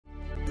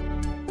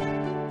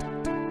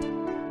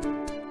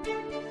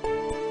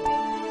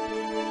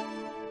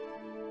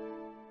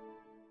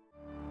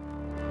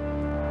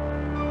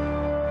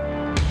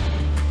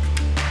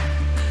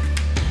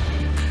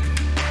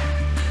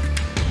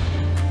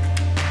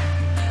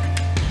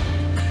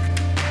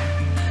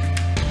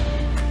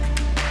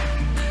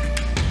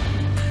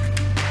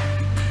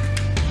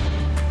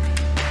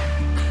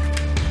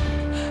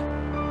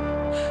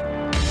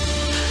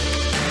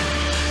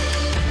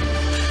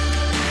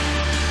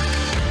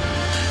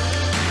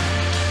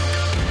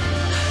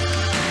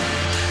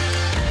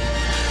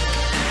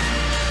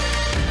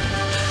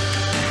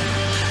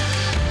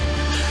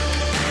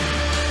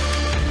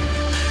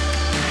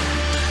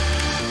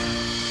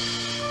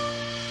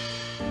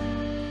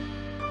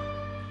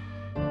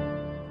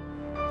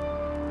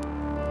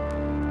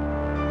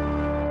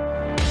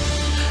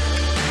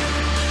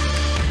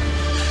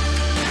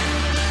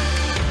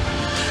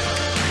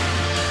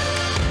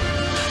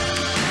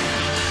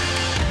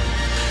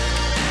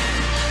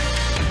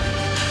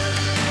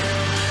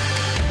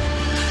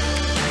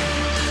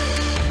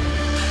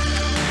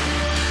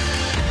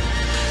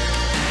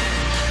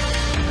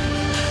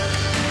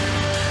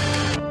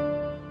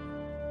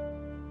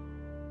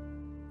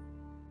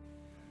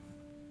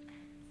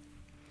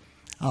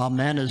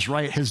Amen is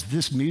right. Has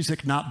this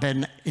music not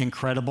been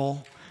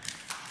incredible?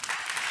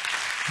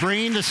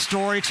 Bringing the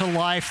story to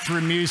life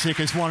through music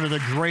is one of the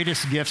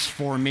greatest gifts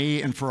for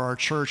me and for our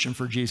church and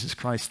for Jesus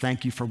Christ.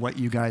 Thank you for what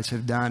you guys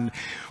have done.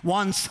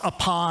 Once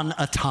upon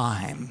a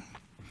time,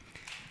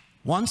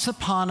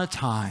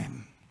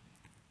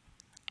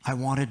 I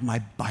wanted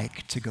my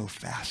bike to go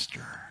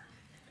faster.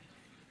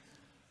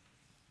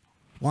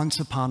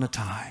 Once upon a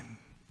time,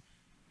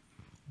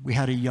 we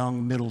had a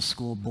young middle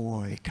school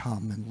boy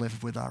come and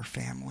live with our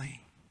family.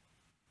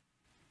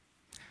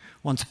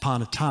 Once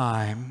upon a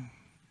time,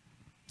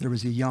 there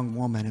was a young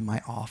woman in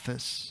my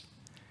office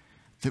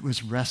that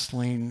was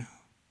wrestling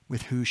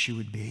with who she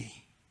would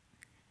be,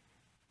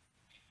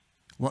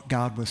 what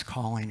God was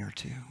calling her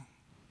to.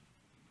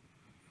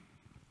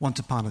 Once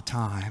upon a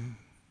time,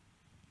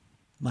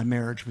 my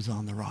marriage was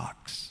on the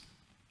rocks.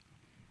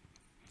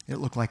 It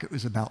looked like it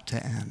was about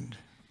to end.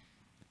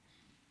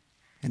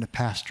 And a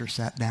pastor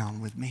sat down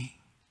with me.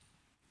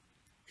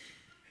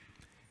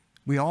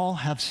 We all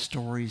have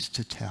stories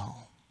to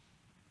tell.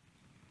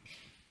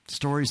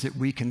 Stories that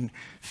we can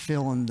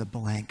fill in the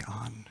blank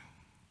on.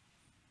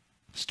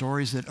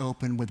 Stories that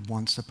open with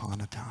once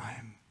upon a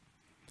time.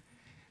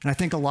 And I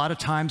think a lot of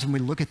times when we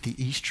look at the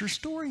Easter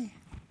story,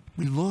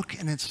 we look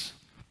and it's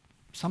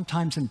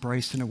sometimes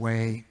embraced in a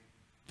way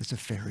that's a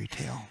fairy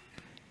tale.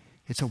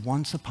 It's a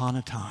once upon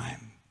a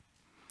time.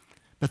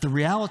 But the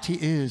reality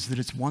is that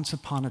it's once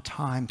upon a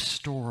time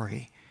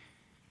story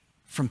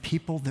from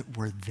people that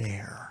were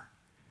there,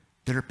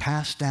 that are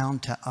passed down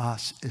to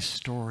us as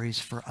stories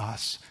for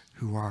us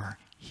who are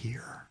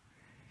here.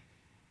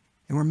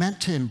 And we're meant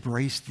to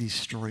embrace these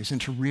stories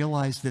and to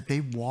realize that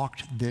they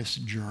walked this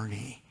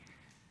journey.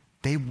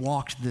 They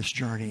walked this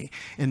journey,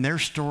 and their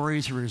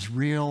stories are as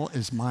real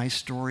as my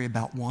story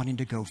about wanting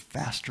to go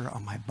faster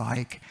on my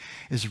bike,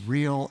 as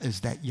real as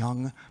that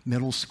young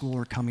middle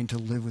schooler coming to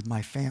live with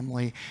my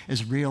family,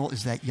 as real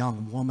as that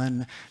young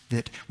woman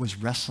that was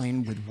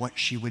wrestling with what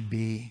she would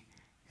be,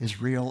 as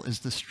real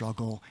as the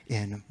struggle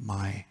in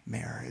my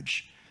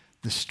marriage.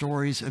 The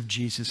stories of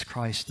Jesus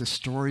Christ, the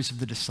stories of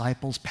the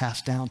disciples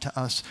passed down to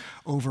us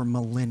over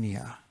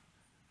millennia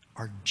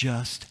are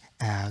just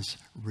as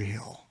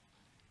real.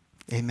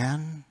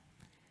 Amen?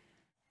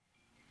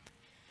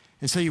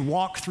 And so you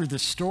walk through the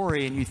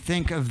story and you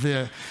think of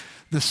the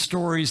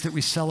stories that we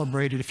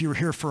celebrated. If you were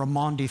here for a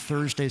Maundy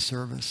Thursday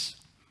service,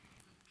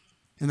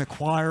 and the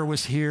choir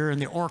was here,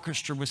 and the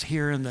orchestra was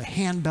here, and the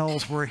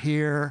handbells were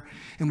here,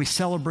 and we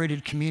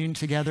celebrated communion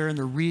together, and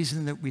the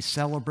reason that we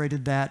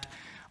celebrated that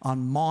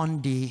on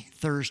Maundy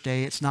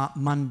Thursday, it's not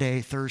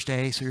Monday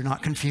Thursday, so you're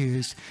not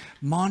confused.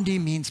 Maundy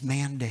means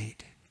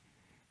mandate.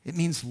 It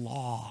means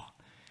law.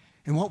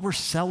 And what we're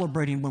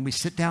celebrating when we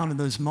sit down in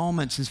those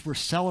moments is we're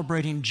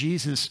celebrating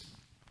Jesus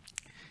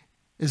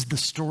as the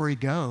story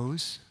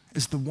goes,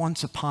 as the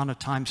once upon a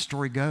time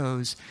story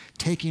goes,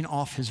 taking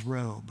off his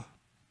robe.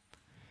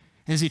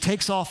 And as he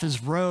takes off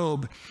his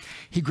robe,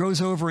 he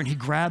goes over and he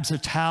grabs a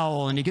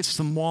towel and he gets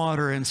some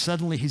water, and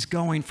suddenly he's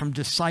going from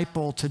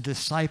disciple to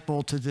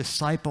disciple to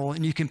disciple.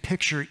 And you can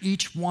picture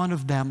each one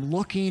of them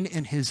looking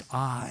in his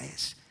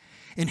eyes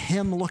and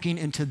him looking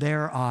into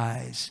their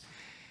eyes.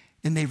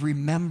 And they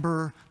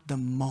remember the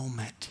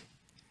moment.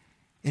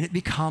 And it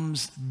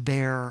becomes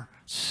their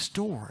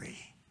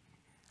story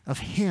of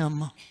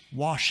him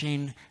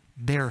washing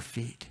their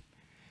feet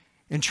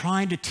and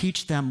trying to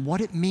teach them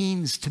what it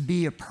means to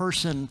be a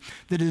person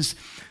that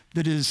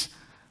is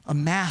a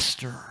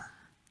master.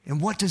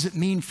 And what does it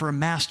mean for a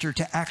master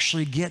to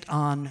actually get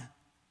on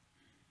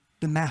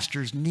the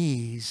master's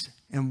knees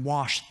and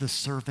wash the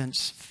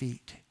servant's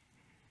feet?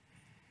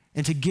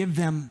 And to give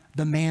them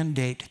the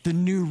mandate, the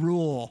new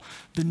rule,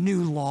 the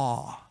new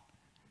law.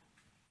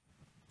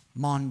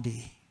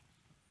 Maundy.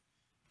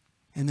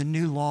 And the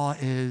new law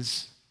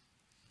is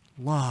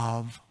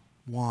love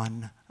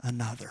one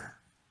another.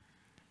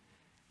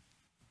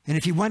 And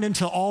if you went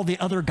into all the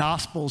other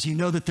gospels, you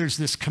know that there's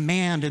this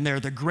command in there,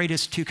 the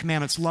greatest two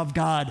commandments: love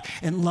God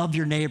and love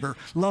your neighbor.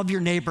 Love your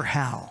neighbor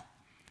how?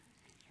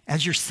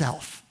 As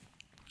yourself.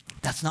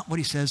 That's not what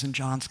he says in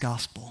John's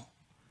gospel.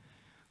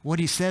 What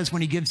he says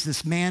when he gives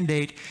this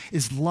mandate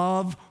is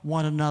love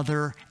one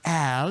another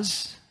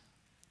as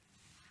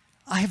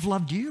I have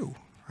loved you,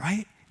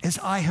 right? As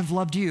I have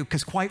loved you.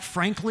 Because quite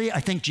frankly, I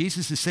think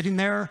Jesus is sitting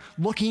there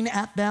looking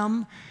at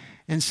them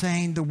and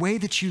saying, the way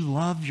that you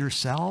love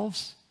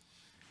yourselves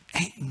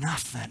ain't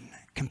nothing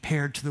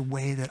compared to the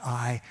way that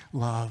I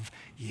love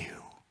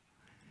you.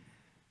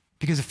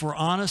 Because if we're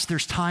honest,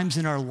 there's times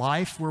in our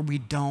life where we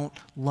don't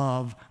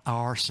love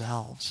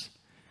ourselves.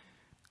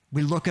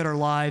 We look at our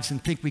lives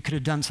and think we could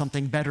have done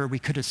something better. We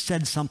could have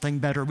said something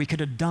better. We could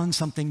have done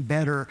something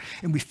better.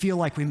 And we feel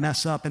like we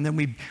mess up. And then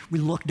we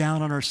look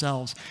down on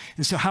ourselves.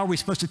 And so how are we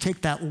supposed to take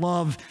that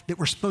love that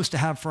we're supposed to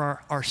have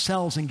for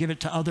ourselves and give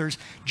it to others?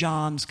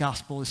 John's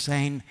gospel is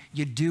saying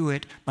you do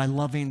it by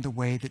loving the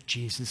way that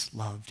Jesus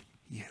loved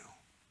you.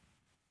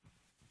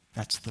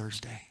 That's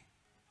Thursday.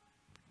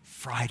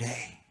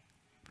 Friday.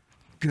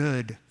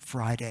 Good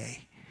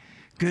Friday.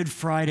 Good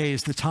Friday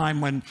is the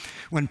time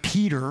when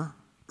Peter,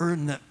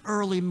 in the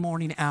early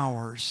morning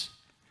hours,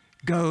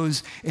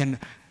 goes and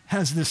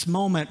has this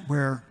moment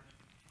where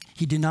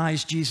he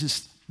denies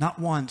Jesus not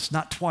once,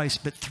 not twice,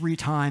 but 3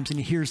 times, and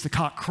he hears the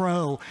cock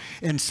crow,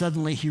 and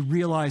suddenly he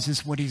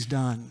realizes what he's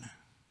done.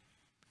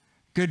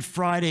 Good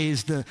Friday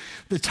is the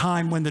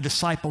time when the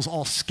disciples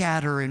all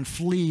scatter and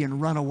flee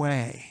and run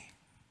away.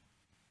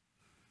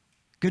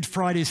 Good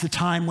Friday is the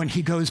time when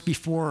he goes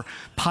before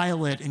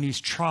Pilate and he's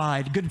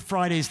tried. Good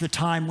Friday is the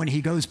time when he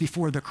goes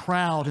before the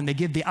crowd and they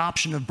give the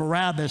option of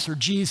Barabbas or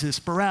Jesus,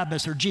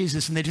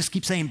 and they just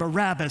keep saying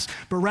Barabbas,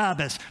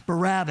 Barabbas,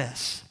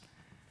 Barabbas.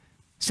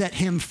 Set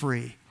him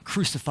free,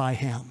 crucify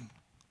him.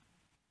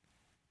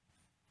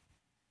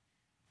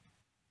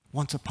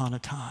 Once upon a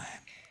time,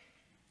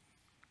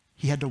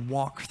 he had to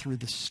walk through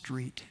the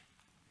street.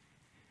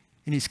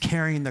 And he's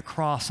carrying the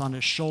cross on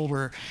his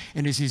shoulder.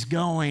 And as he's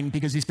going,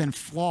 because he's been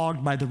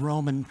flogged by the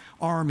Roman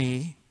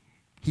army,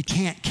 he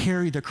can't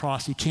carry the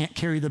cross. He can't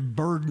carry the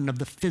burden of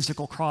the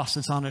physical cross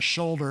that's on his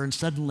shoulder. And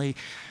suddenly,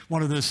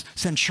 one of those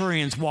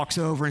centurions walks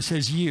over and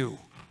says, you,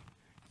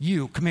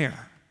 come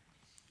here.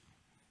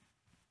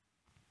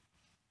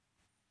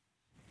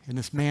 And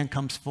this man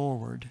comes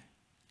forward,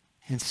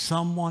 and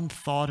someone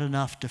thought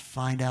enough to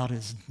find out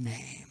his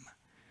name.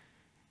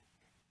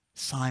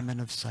 Simon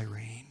of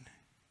Cyrene.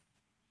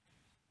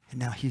 And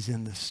now he's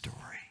in this story.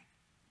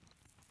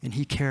 And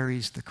he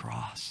carries the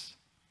cross.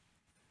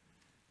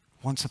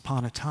 Once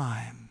upon a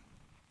time,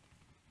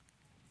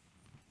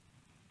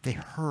 they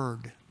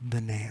heard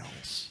the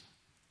nails.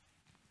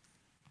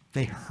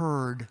 They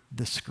heard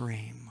the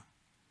scream.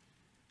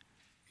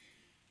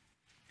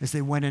 As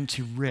they went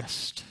into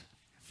wrist,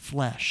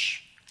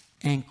 flesh,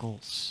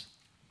 ankles,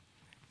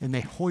 and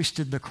they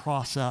hoisted the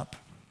cross up.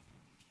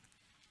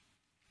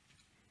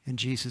 And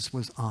Jesus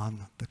was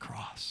on the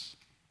cross.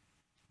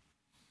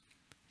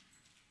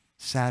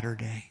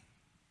 Saturday,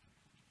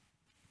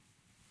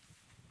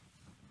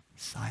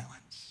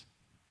 silence.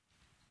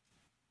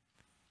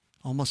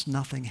 Almost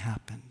nothing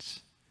happens.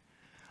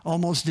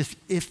 Almost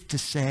if to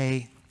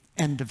say,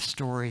 end of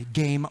story,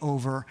 game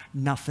over,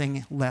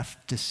 nothing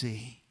left to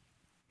see.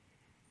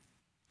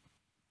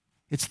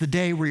 It's the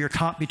day where you're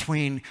caught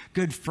between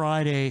Good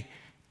Friday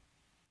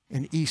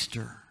and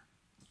Easter,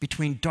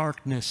 between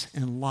darkness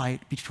and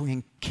light,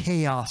 between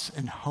chaos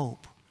and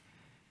hope.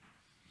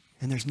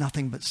 And there's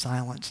nothing but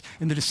silence.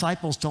 And the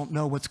disciples don't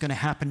know what's going to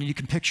happen. And you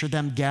can picture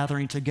them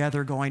gathering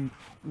together going,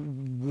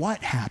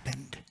 what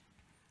happened?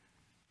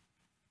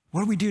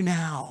 What do we do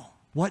now?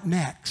 What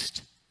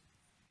next?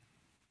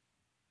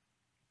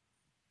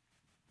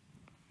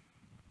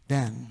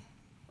 Then,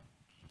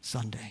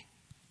 Sunday.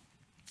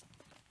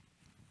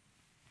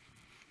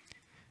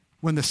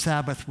 When the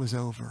Sabbath was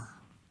over,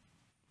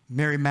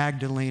 Mary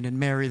Magdalene and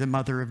Mary, the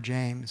mother of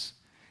James,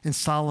 and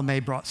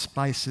Salome brought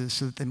spices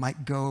so that they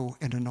might go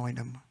and anoint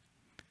him.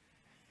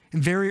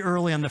 And very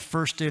early on the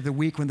first day of the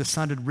week, when the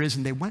sun had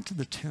risen, they went to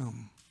the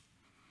tomb.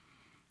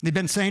 They'd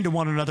been saying to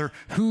one another,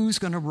 who's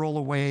going to roll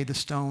away the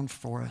stone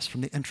for us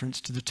from the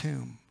entrance to the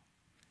tomb?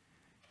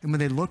 And when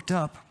they looked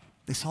up,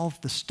 they saw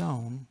the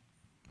stone,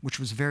 which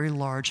was very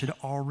large, had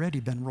already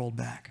been rolled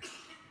back.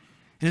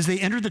 And as they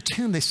entered the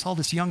tomb, they saw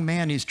this young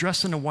man. He's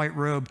dressed in a white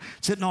robe,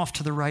 sitting off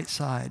to the right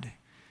side.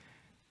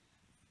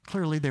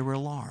 Clearly, they were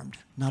alarmed,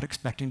 not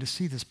expecting to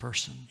see this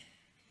person.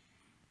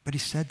 But he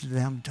said to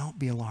them, don't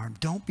be alarmed.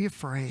 Don't be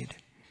afraid.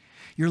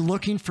 You're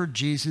looking for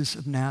Jesus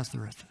of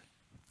Nazareth,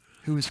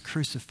 who was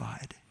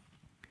crucified.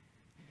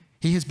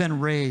 He has been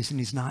raised, and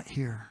he's not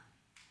here.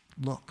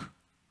 Look,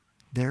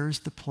 there's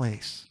the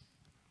place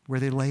where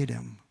they laid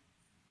him.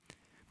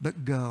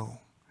 But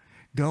go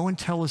and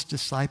tell his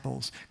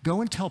disciples,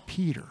 go and tell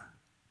Peter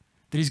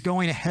that he's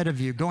going ahead of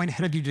you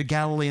to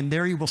Galilee, and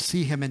there you will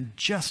see him, and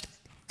just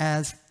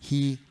as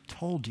he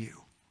told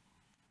you.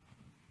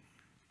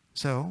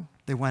 So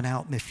they went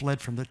out and they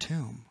fled from the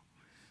tomb,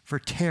 for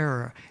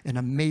terror and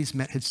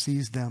amazement had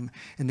seized them,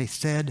 and they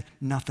said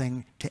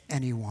nothing to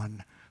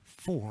anyone,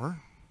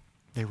 for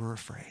they were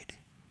afraid.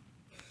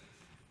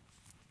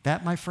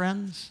 That, my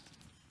friends,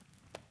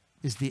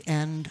 is the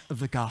end of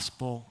the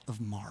Gospel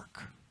of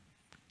Mark.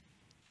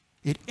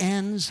 It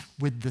ends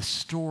with the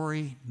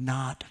story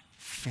not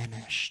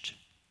finished.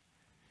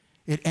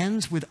 It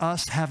ends with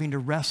us having to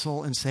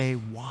wrestle and say,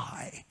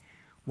 why?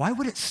 Why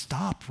would it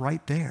stop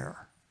right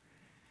there?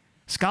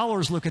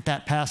 Scholars look at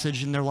that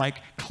passage and they're like,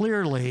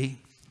 clearly,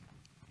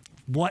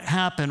 what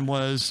happened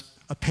was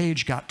a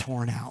page got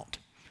torn out.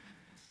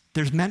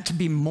 There's meant to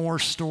be more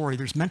story.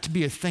 There's meant to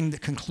be a thing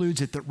that concludes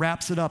it, that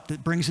wraps it up,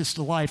 that brings us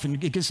to life,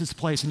 and it gives us a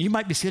place. And you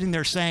might be sitting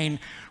there saying,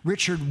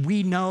 Richard,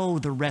 we know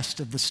the rest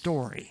of the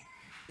story.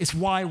 It's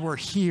why we're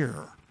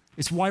here.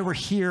 It's why we're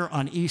here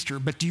on Easter.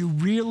 But do you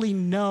really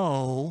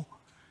know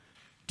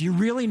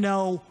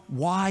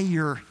why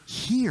you're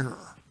here?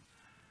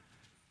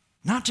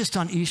 Not just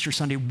on Easter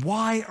Sunday.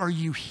 Why are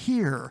you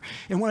here?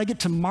 And when I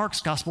get to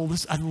Mark's gospel,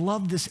 I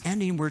love this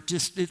ending where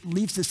it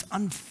leaves this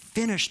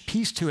unfinished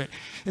piece to it.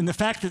 And the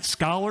fact that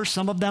scholars,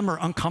 some of them are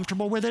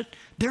uncomfortable with it,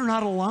 they're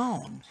not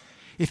alone.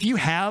 If you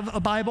have a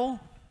Bible,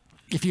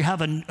 If you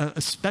have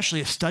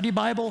especially a study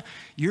Bible,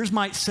 yours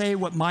might say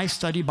what my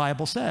study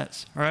Bible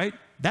says, all right?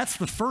 That's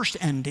the first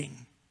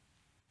ending,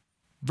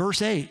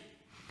 verse 8.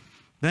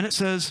 Then it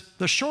says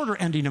the shorter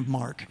ending of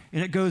Mark,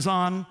 and it goes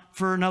on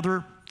for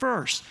another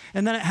verse.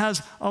 And then it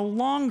has a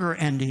longer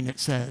ending, it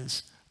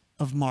says,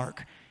 of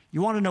Mark.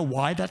 You want to know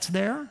why that's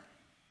there?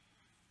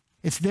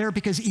 It's there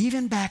because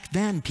even back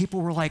then,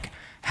 people were like,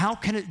 how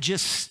can it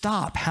just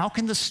stop? How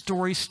can the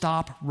story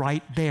stop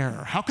right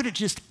there? How could it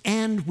just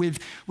end with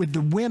the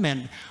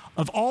women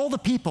of all the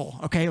people,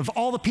 okay, of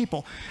all the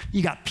people?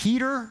 You got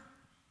Peter,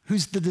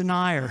 who's the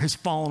denier, has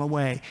fallen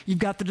away. You've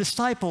got the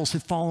disciples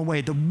who've fallen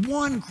away. The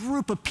one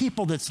group of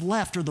people that's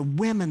left are the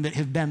women that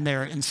have been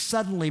there. And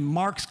suddenly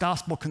Mark's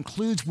gospel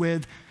concludes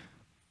with,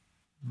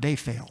 they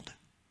failed.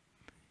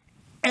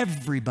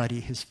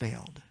 Everybody has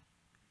failed.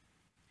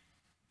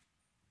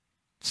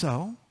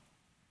 So,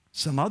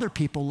 some other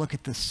people look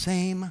at the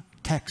same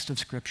text of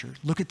Scripture,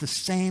 look at the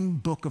same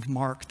book of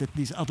Mark that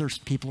these other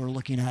people are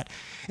looking at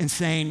and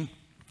saying,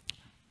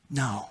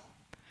 no,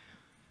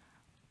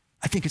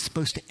 I think it's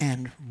supposed to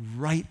end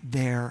right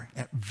there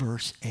at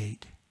verse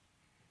 8.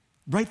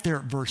 Right there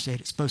at verse 8,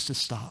 it's supposed to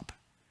stop.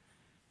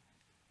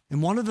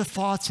 And one of the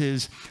thoughts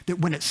is that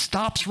when it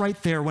stops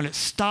right there, when it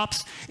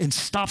stops and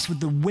stops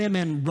with the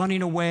women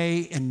running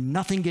away and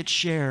nothing gets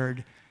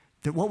shared,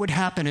 that what would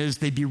happen is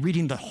they'd be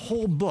reading the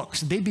whole book.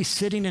 So they'd be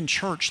sitting in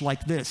church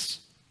like this,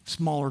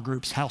 smaller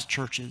groups, house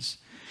churches.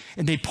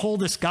 And they'd pull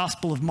this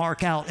Gospel of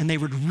Mark out and they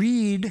would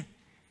read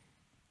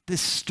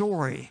this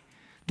story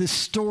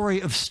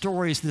of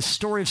stories, this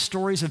story of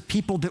stories of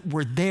people that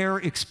were there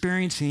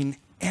experiencing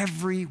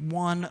every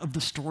one of the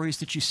stories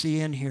that you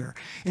see in here.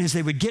 And as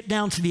they would get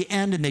down to the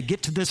end and they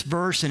get to this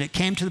verse and it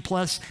came to the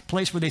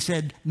place where they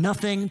said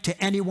nothing to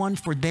anyone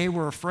for they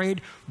were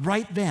afraid,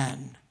 right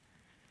then,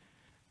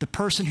 the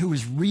person who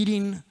was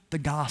reading the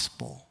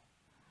gospel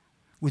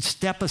would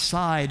step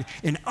aside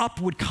and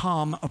up would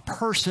come a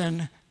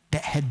person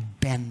that had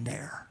been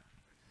there.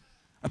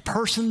 A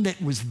person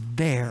that was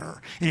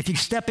there. And if you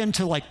step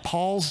into like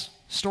Paul's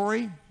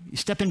story, you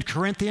step into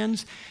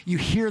Corinthians, you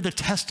hear the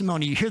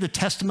testimony. You hear the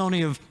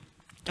testimony of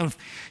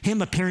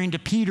him appearing to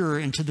Peter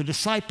and to the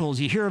disciples.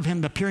 You hear of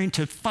him appearing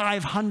to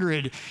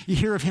 500. You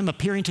hear of him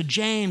appearing to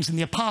James and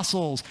the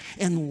apostles.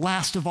 And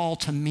last of all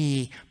to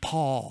me,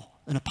 Paul,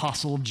 an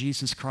apostle of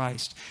Jesus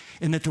Christ.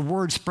 And that the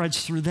word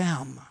spreads through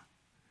them.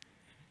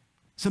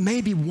 So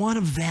maybe one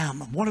of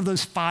them, one of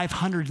those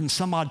 500 and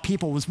some odd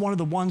people was one of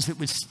the ones that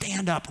would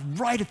stand up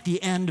right at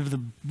the end of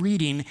the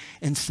reading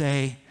and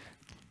say,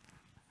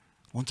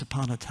 once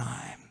upon a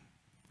time,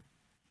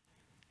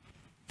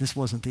 this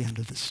wasn't the end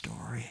of the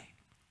story.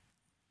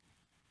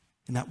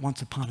 And that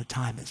once upon a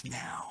time is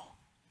now.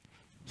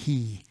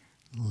 He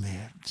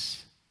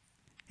lives.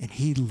 And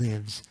he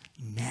lives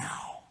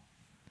now.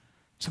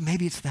 So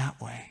maybe it's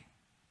that way.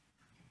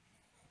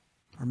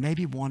 Or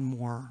maybe one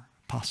more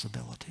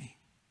possibility.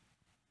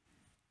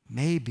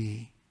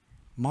 Maybe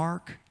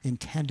Mark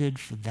intended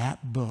for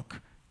that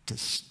book to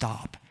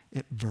stop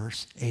at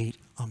verse 8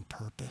 on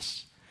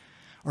purpose.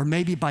 Or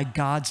maybe by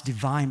God's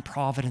divine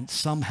providence,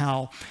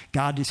 somehow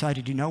God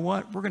decided, you know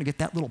what? We're going to get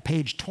that little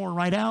page torn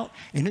right out,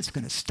 and it's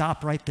going to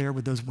stop right there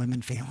with those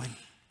women failing.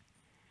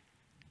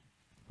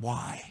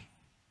 Why?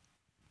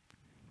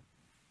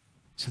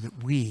 So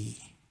that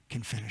we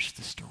can finish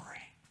the story.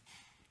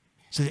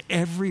 So that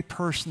every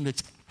person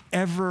that's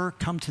ever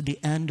come to the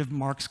end of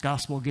Mark's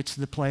gospel gets to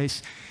the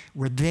place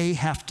where they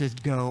have to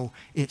go,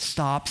 it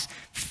stops,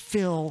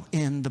 fill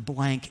in the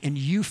blank, and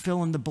you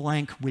fill in the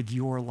blank with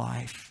your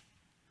life.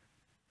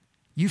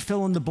 You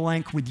fill in the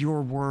blank with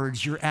your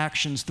words, your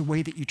actions, the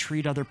way that you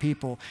treat other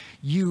people.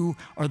 You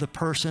are the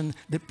person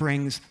that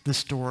brings the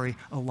story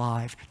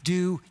alive.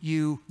 Do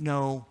you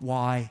know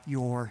why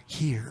you're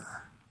here?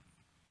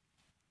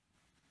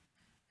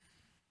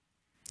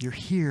 You're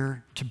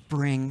here to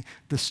bring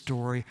the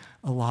story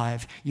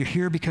alive. You're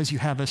here because you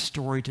have a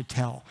story to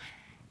tell.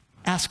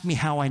 Ask me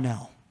how I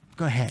know.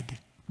 Go ahead.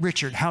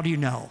 Richard, how do you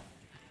know?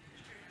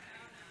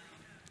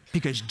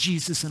 Because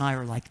Jesus and I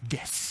are like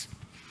this.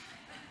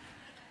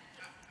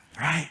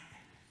 Right?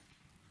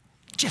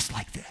 Just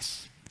like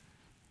this.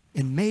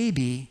 And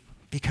maybe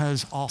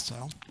because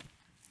also,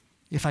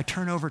 if I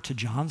turn over to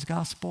John's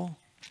gospel,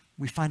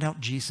 we find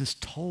out Jesus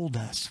told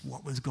us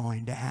what was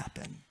going to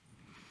happen.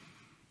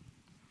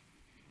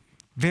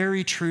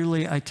 Very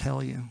truly, I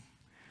tell you,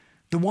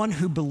 the one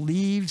who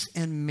believes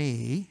in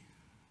me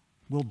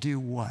will do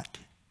what?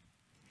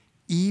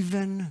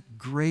 Even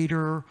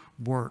greater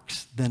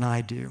works than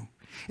I do.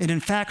 And in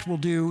fact, will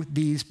do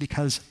these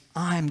because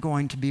I'm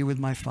going to be with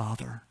my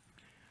Father.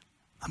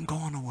 I'm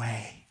going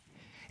away.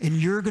 And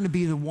you're going to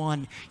be the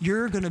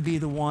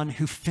one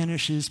who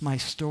finishes my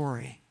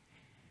story.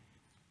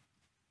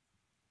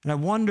 And I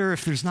wonder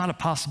if there's not a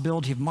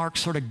possibility of Mark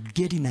sort of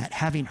getting that,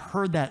 having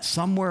heard that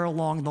somewhere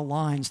along the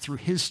lines through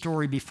his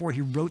story before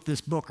he wrote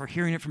this book or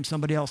hearing it from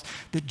somebody else,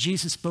 that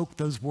Jesus spoke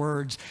those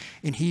words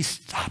and he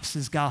stops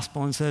his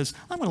gospel and says,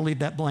 I'm going to leave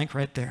that blank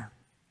right there.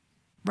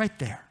 Right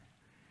there.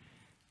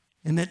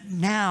 And that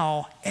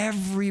now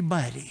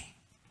everybody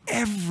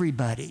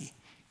Everybody.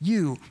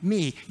 You,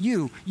 me,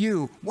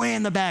 you, way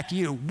in the back,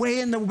 you, way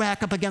in the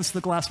back up against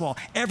the glass wall.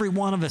 Every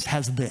one of us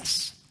has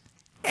this.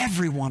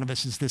 Every one of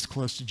us is this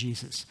close to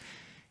Jesus.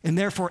 And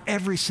therefore,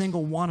 every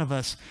single one of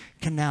us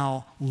can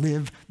now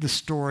live the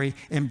story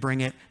and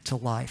bring it to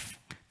life.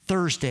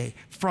 Thursday,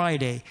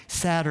 Friday,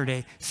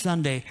 Saturday,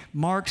 Sunday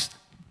marks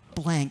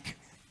blank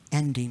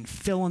ending,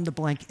 fill in the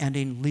blank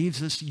ending,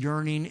 leaves us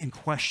yearning and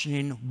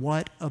questioning,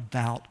 what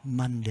about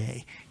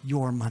Monday,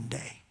 your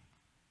Monday?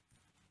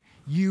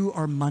 You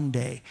are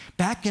Monday.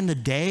 Back in the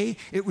day,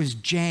 it was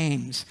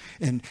James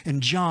and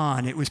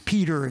John. It was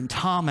Peter and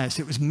Thomas.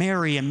 It was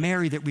Mary and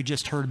Mary that we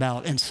just heard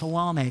about, and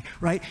Salome,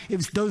 right? It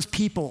was those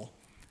people.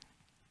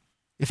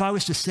 If I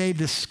was to say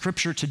this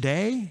scripture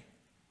today,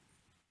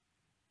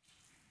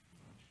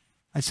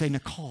 I'd say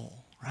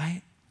Nicole,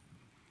 right?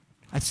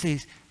 I'd say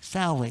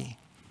Sally.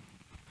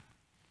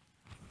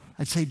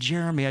 I'd say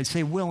Jeremy. I'd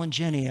say Will and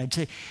Jenny. I'd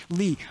say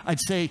Lee. I'd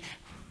say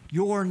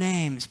your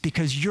names,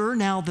 because you're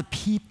now the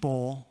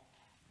people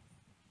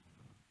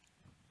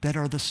that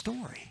are the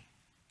story.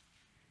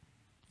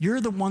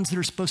 You're the ones that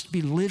are supposed to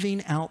be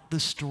living out the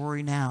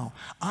story now.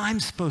 I'm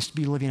supposed to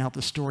be living out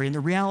the story. And the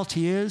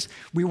reality is,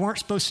 we weren't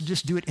supposed to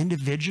just do it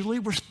individually.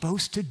 We're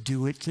supposed to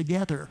do it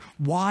together.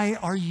 Why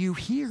are you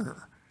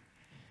here?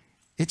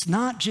 It's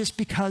not just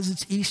because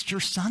it's Easter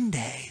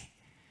Sunday.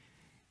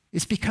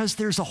 It's because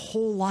there's a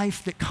whole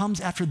life that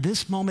comes after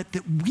this moment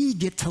that we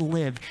get to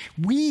live.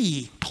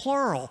 We,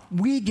 plural,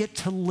 we get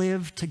to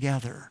live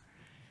together.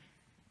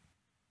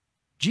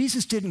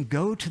 Jesus didn't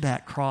go to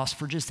that cross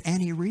for just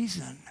any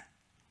reason.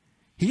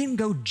 He didn't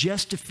go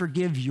just to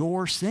forgive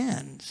your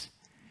sins.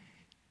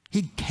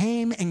 He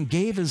came and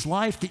gave his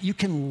life that you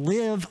can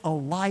live a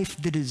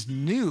life that is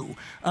new,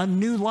 a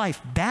new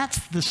life. That's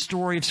the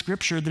story of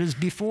Scripture that is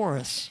before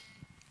us.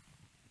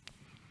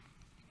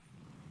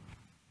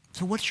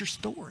 So what's your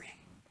story?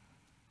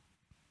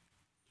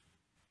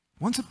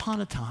 Once upon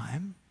a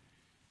time,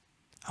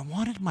 I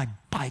wanted my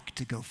bike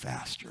to go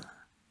faster.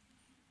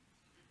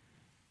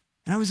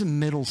 And I was in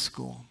middle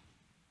school,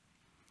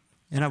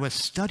 and I was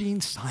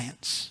studying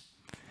science,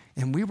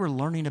 and we were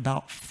learning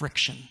about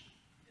friction.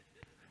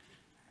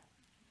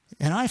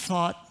 And I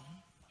thought,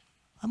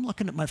 I'm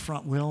looking at my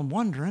front wheel and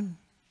wondering,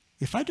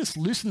 if I just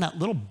loosen that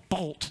little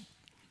bolt,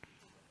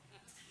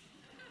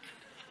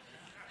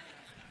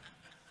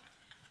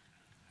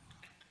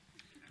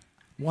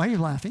 why are you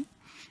laughing?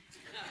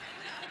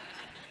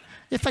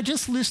 If I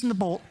just loosen the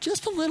bolt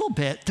just a little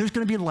bit, there's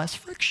going to be less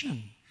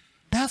friction.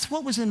 That's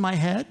what was in my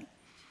head.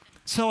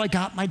 So I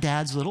got my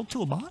dad's little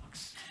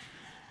toolbox.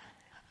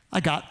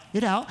 I got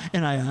it out,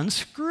 and I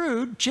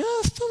unscrewed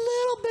just a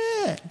little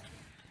bit.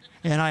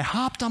 And I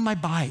hopped on my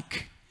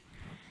bike.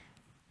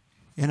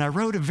 And I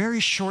rode a very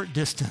short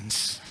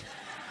distance.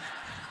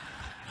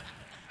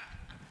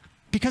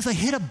 Because I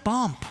hit a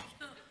bump.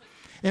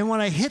 And when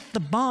I hit the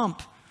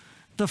bump,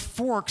 the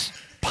forks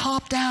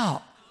popped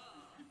out.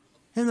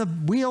 And the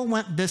wheel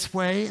went this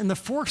way, and the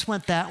forks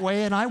went that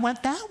way, and I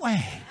went that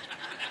way.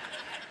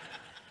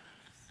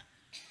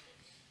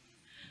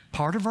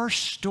 Part of our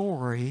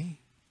story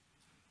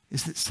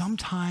is that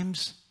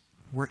sometimes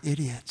we're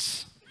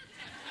idiots.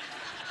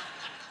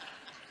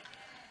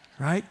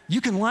 Right?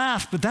 You can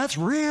laugh, but that's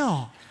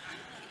real.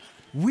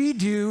 We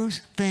do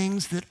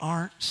things that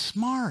aren't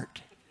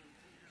smart.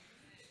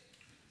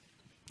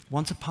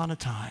 Once upon a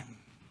time,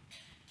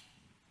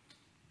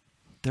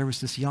 there was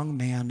this young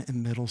man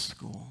in middle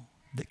school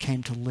that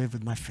came to live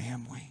with my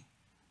family.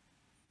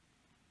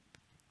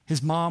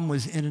 His mom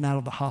was in and out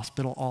of the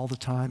hospital all the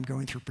time,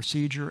 going through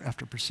procedure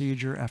after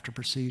procedure after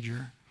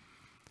procedure.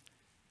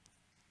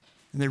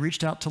 And they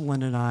reached out to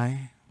Landon and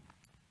I,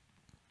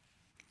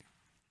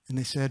 and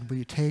they said, will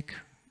you take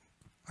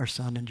our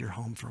son into your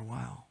home for a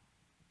while?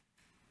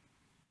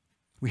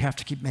 We have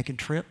to keep making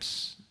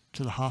trips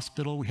to the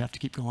hospital. We have to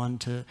keep going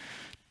to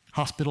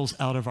hospitals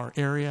out of our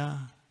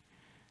area.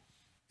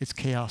 It's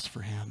chaos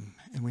for him,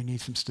 and we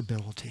need some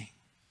stability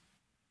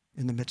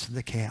in the midst of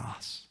the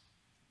chaos.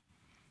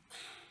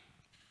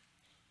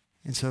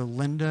 And so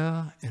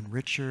Linda and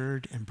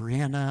Richard and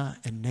Brianna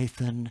and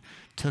Nathan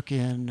took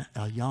in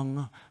a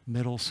young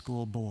middle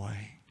school boy.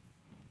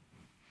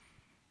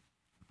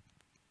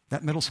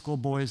 That middle school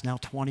boy is now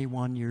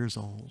 21 years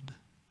old.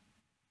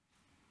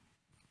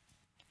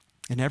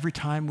 And every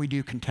time we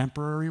do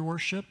contemporary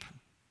worship,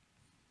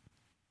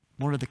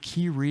 one of the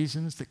key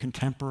reasons that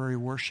contemporary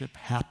worship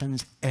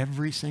happens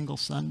every single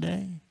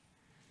Sunday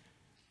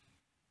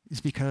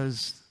is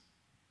because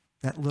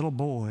that little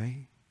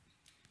boy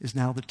is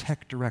now the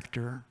tech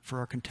director for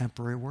our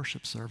contemporary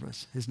worship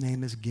service. His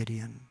name is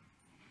Gideon.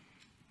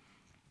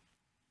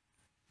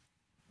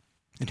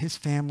 And his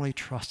family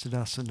trusted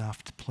us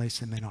enough to place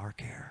him in our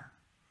care.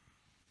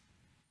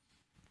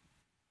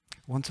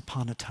 Once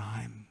upon a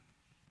time,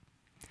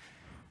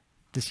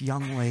 this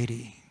young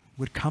lady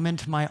would come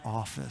into my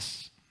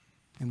office,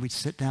 and we'd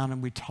sit down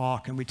and we'd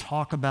talk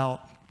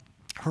about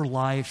her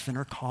life and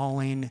her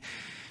calling.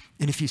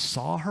 And if you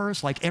saw her,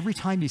 it's like every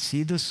time you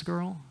see this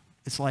girl,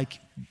 it's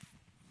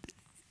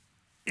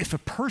if a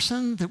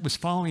person that was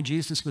following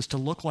Jesus was to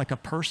look like a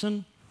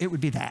person, it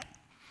would be that.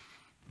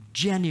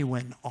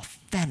 Genuine,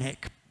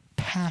 authentic,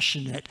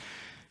 passionate,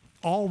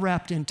 all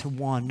wrapped into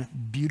one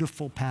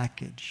beautiful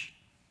package.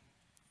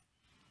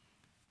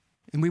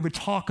 And we would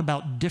talk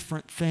about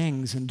different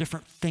things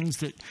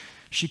that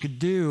she could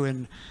do.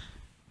 And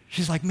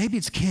she's like, maybe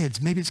it's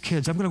kids, maybe it's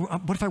kids.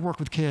 What if I work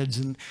with kids?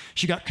 And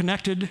she got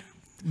connected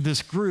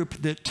this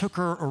group that took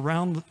her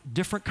around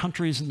different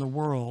countries in the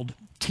world,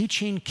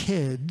 teaching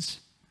kids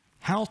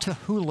how to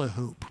hula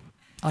hoop.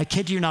 I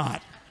kid you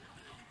not.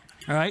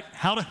 All right,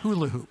 how to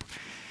hula hoop.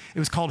 It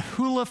was called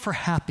Hula for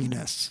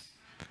Happiness.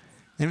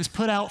 And it was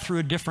put out through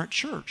a different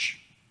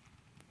church.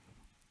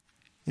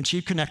 And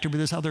she connected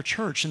with this other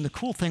church. And the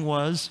cool thing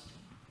was,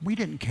 we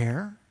didn't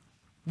care.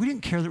 We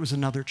didn't care that it was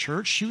another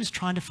church. She was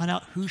trying to find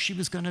out who she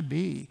was going to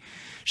be.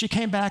 She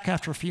came back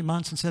after a few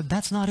months and said,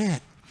 that's not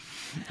it.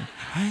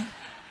 Right?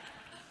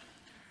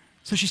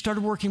 So she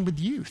started working with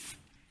youth.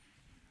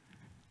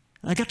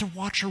 And I got to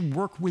watch her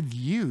work with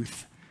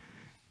youth.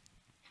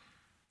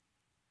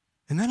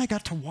 And then I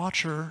got to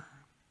watch her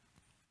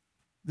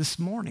this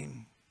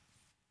morning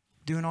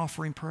do an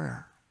offering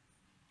prayer.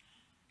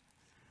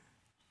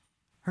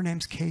 Her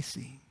name's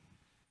Casey.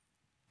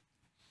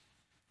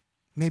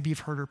 Maybe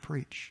you've heard her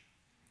preach.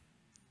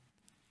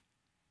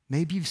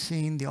 Maybe you've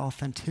seen the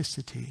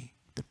authenticity,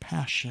 the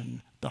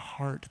passion, the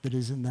heart that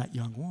is in that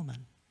young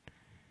woman.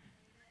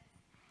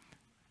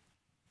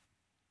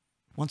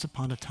 Once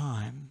upon a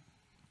time,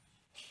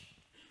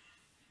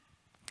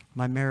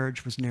 my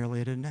marriage was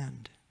nearly at an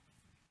end.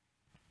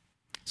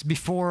 So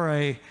before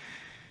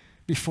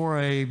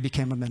I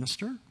became a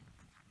minister,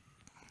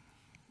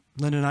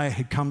 Lynn and I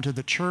had come to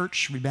the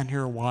church. We'd been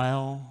here a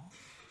while,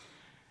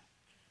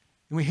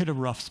 and we hit a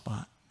rough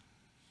spot.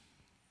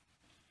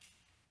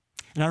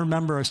 And I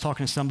remember I was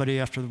talking to somebody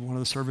after one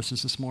of the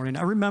services this morning.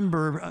 I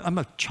remember I'm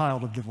a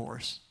child of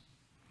divorce.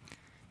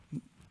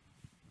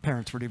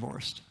 Parents were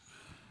divorced.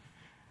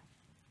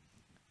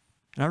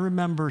 And I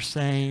remember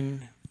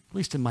saying, at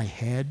least in my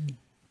head,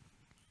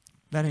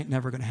 that ain't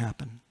never going to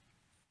happen.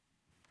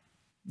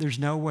 There's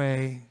no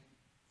way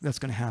that's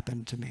going to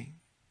happen to me.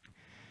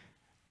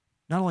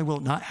 Not only will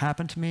it not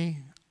happen to me,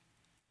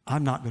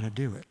 I'm not going to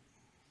do it.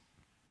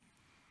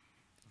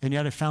 And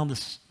yet I found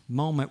this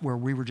moment where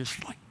we were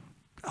just like,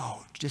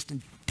 oh, just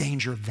in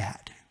danger of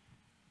that.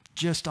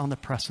 Just on the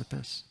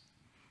precipice.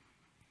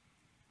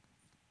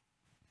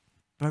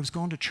 But I was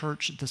going to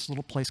church at this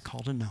little place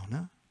called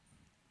Anona.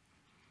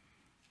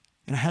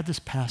 And I had this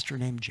pastor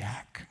named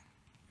Jack.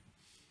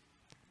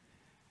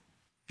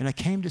 And I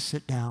came to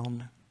sit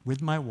down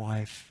with my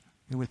wife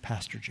and with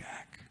Pastor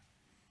Jack.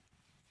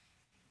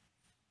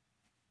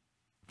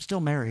 Still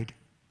married.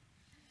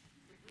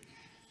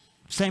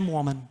 Same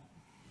woman.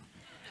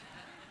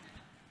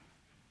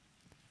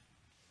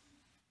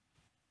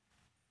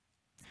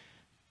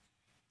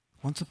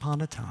 Once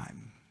upon a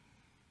time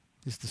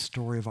is the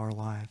story of our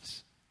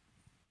lives.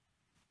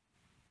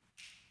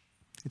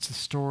 It's the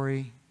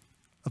story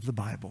of the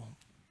Bible.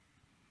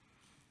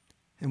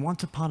 And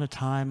once upon a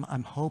time,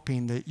 I'm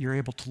hoping that you're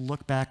able to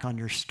look back on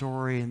your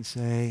story and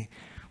say,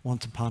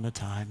 once upon a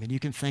time. And you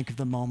can think of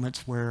the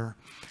moments where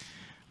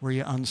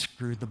you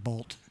unscrewed the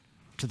bolt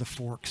to the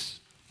forks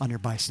on your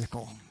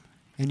bicycle.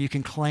 And you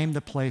can claim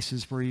the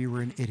places where you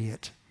were an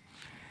idiot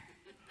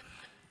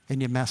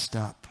and you messed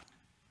up.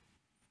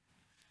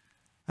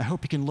 I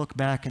hope you can look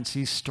back and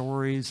see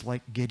stories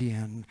like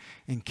Gideon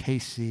and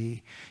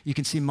Casey. You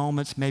can see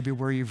moments maybe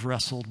where you've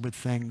wrestled with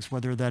things,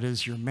 whether that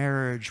is your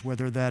marriage,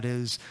 whether that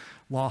is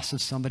loss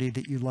of somebody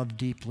that you love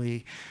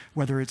deeply,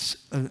 whether it's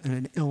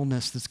an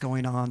illness that's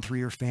going on through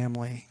your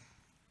family.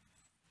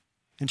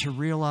 And to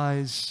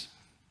realize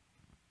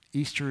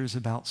Easter is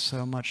about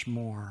so much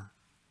more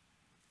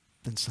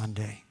than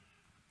Sunday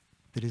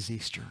that is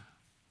Easter.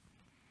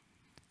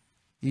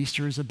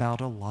 Easter is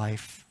about a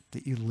life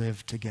that you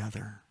live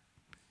together.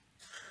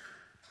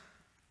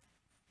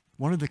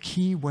 One of the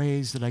key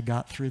ways that I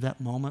got through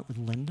that moment with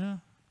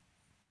Linda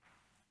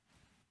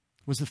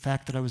was the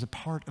fact that I was a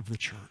part of the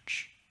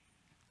church.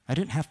 I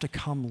didn't have to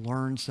come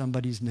learn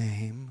somebody's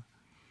name.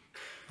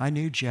 I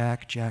knew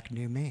Jack, Jack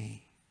knew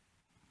me.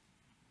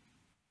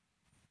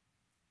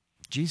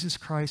 Jesus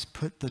Christ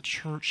put the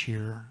church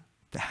here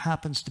that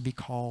happens to be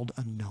called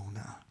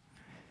Anona,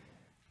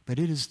 but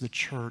it is the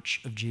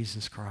church of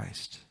Jesus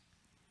Christ.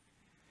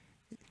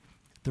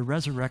 The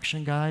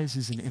resurrection, guys,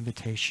 is an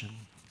invitation.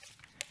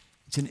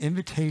 It's an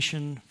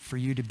invitation for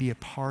you to be a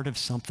part of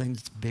something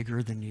that's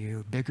bigger than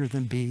you, bigger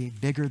than B,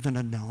 bigger than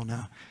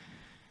Anona,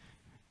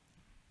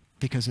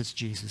 because it's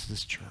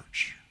Jesus'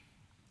 church.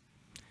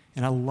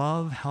 And I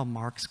love how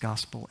Mark's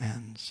gospel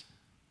ends.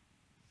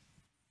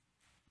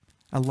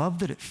 I love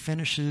that it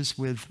finishes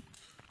with,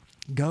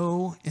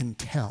 go and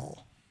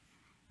tell.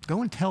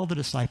 Go and tell the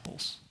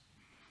disciples.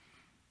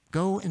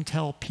 Go and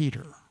tell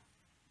Peter.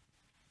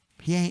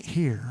 He ain't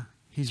here.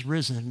 He's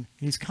risen, and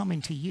he's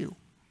coming to you.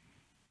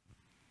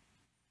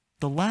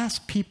 The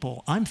last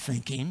people, I'm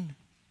thinking,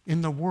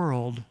 in the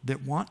world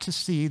that want to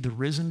see the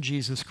risen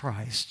Jesus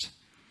Christ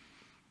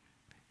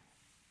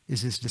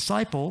is his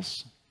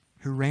disciples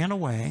who ran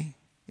away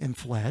and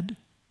fled,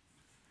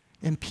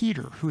 and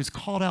Peter, who is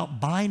called out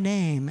by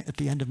name at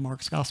the end of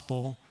Mark's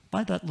gospel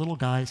by that little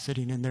guy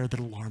sitting in there that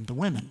alarmed the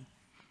women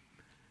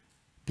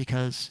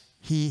because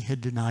he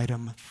had denied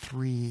him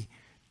 3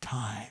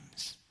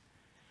 times.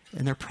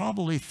 And they're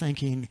probably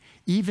thinking,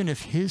 even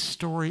if his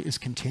story is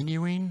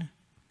continuing,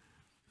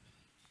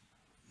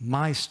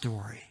 my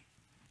story,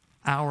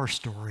 our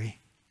story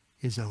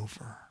is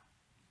over.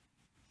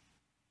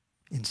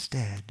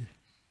 Instead,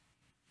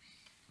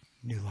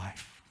 new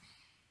life.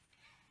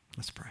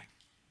 Let's pray.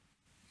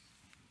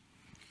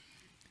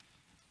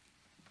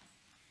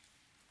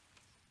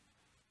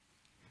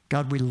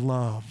 God, we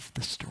love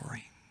the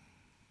story.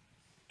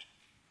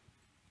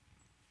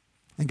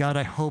 And God,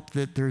 I hope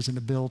that there's an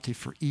ability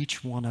for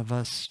each one of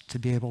us to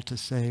be able to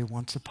say,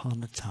 once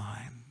upon a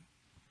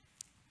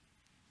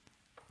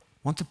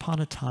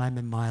time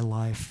in my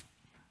life,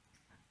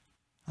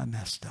 I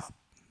messed up.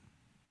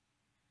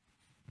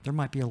 There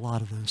might be a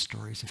lot of those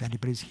stories if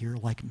anybody's here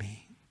like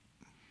me.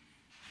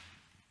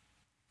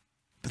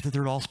 But that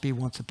there'd also be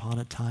once upon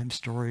a time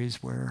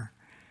stories where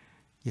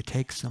you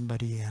take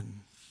somebody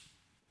in,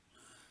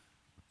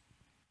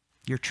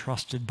 you're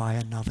trusted by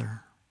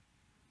another,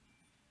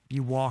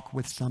 you walk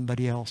with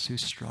somebody else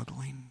who's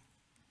struggling.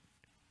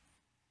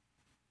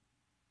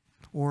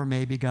 Or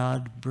maybe,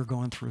 God, we're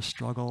going through a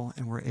struggle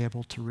and we're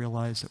able to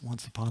realize that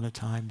once upon a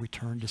time we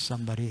turned to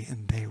somebody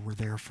and they were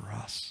there for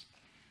us.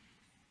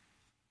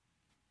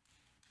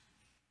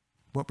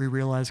 What we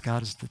realize,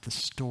 God, is that the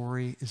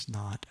story is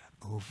not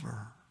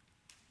over.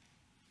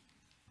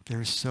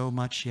 There is so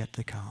much yet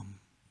to come.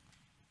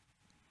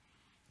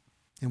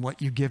 And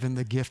what you've given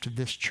the gift of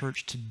this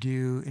church to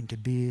do and to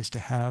be is to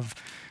have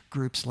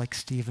groups like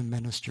Stephen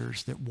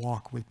Ministers that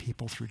walk with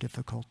people through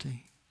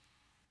difficulty.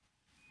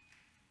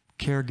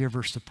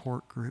 Caregiver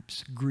support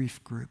groups,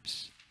 grief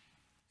groups,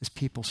 as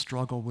people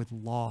struggle with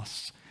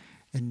loss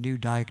and new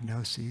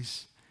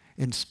diagnoses,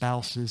 and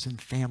spouses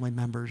and family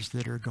members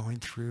that are going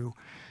through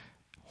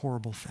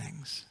horrible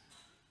things.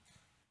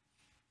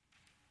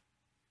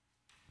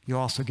 You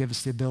also give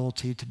us the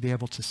ability to be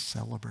able to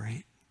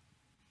celebrate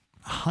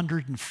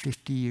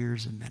 150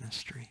 years of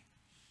ministry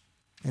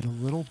at a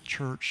little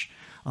church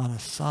on a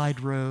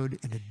side road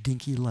in a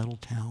dinky little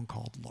town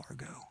called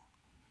Largo.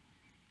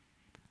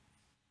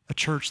 A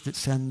church that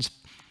sends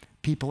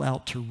people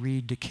out to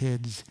read to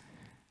kids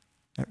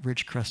at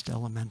Ridgecrest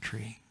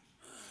Elementary.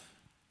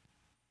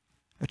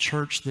 A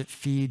church that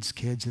feeds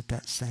kids at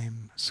that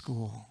same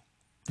school,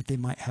 that they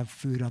might have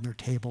food on their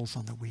tables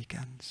on the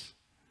weekends.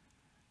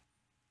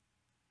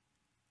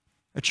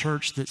 A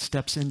church that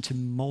steps into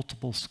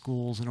multiple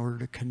schools in order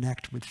to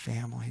connect with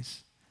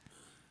families,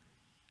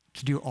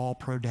 to do all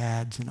pro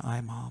dads and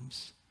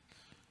iMoms.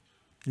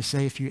 To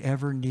say, if you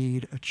ever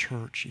need a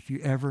church, if you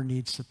ever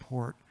need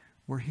support,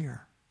 we're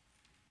here.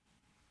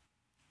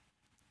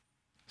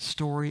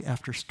 Story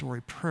after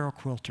story, prayer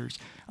quilters.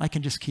 I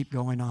can just keep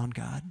going on,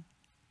 God.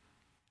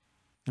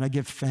 And I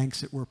give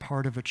thanks that we're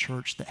part of a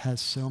church that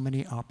has so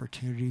many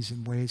opportunities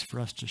and ways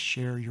for us to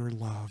share your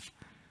love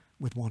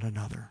with one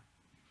another.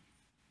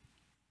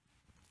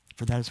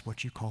 For that is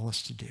what you call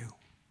us to do.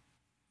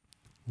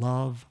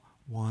 Love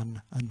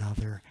one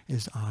another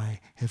as I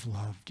have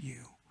loved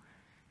you.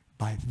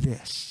 By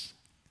this,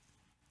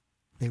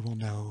 they will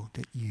know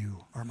that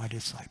you are my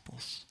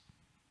disciples.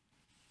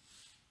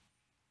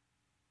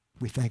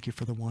 We thank you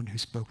for the one who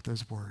spoke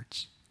those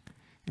words.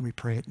 And we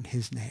pray it in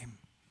his name,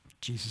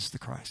 Jesus the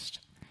Christ.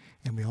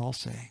 And we all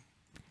say,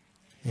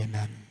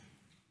 amen.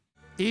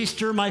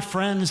 Easter, my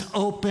friends,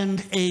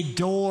 opened a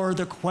door.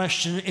 The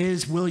question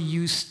is, will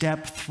you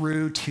step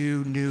through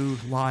to new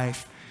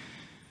life?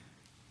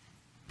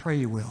 Pray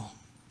you will.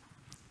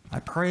 I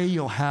pray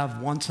you'll have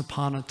once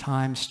upon a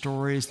time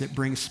stories that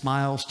bring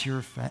smiles to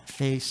your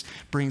face,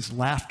 brings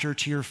laughter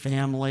to your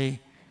family,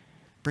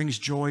 brings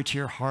joy to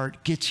your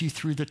heart, gets you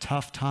through the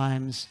tough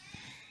times,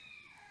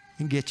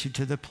 and gets you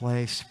to the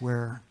place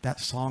where that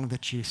song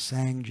that you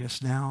sang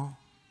just now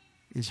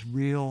is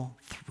real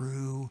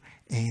through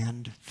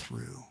and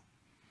through.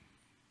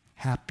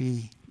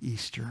 Happy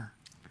Easter.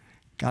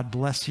 God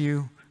bless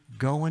you.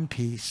 Go in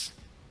peace,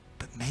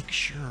 but make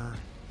sure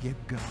you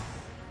go.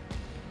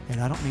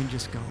 And I don't mean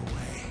just go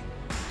away.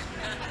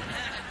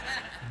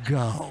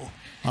 Go.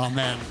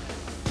 Amen.